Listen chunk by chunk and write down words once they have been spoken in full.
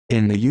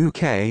In the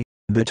UK,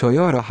 the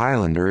Toyota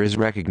Highlander is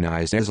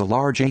recognized as a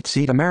large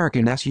 8-seat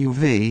American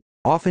SUV,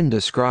 often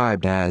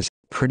described as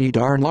pretty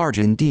darn large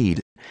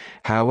indeed.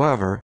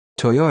 However,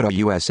 Toyota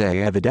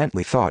USA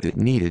evidently thought it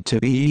needed to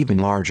be even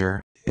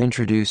larger,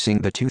 introducing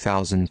the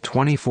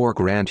 2024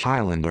 Grand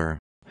Highlander.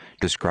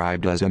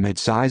 Described as a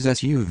mid-size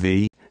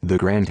SUV, the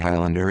Grand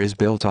Highlander is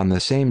built on the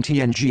same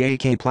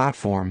TNGA-K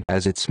platform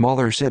as its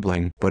smaller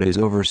sibling but is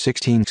over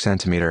 16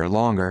 cm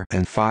longer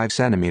and 5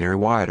 cm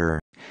wider.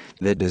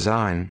 The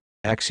design,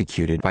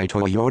 executed by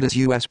Toyota's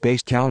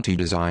US-based county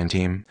design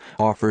team,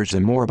 offers a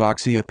more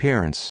boxy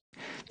appearance.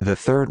 The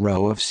third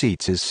row of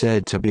seats is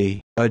said to be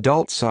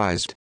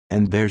adult-sized,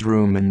 and there's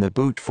room in the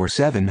boot for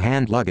 7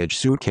 hand luggage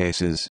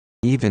suitcases,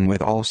 even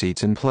with all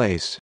seats in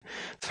place.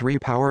 3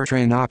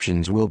 powertrain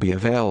options will be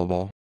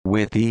available,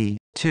 with the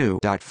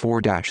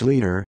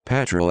 2.4-liter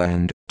petrol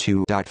and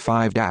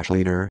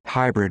 2.5-liter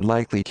hybrid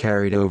likely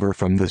carried over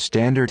from the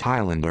standard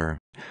Highlander.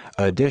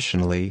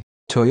 Additionally,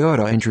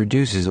 Toyota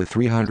introduces a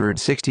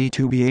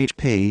 362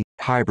 bhp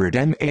hybrid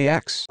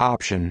MAX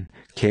option,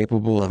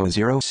 capable of a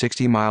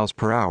 0-60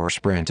 mph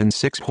sprint in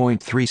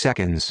 6.3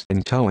 seconds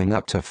and towing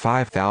up to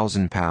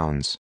 5,000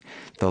 pounds.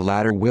 The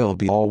latter will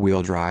be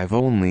all-wheel drive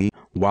only,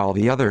 while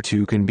the other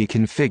two can be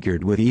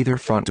configured with either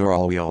front or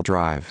all-wheel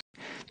drive.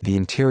 The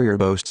interior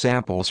boasts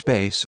ample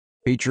space,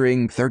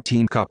 featuring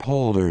 13 cup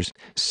holders,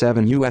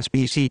 7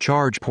 USB-C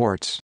charge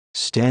ports,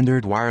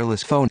 standard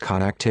wireless phone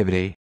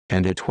connectivity,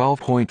 and a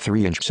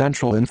 12.3-inch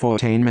central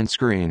infotainment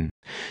screen.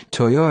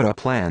 Toyota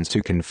plans to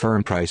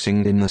confirm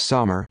pricing in the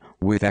summer,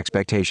 with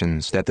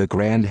expectations that the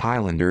Grand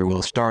Highlander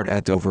will start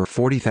at over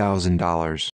 $40,000.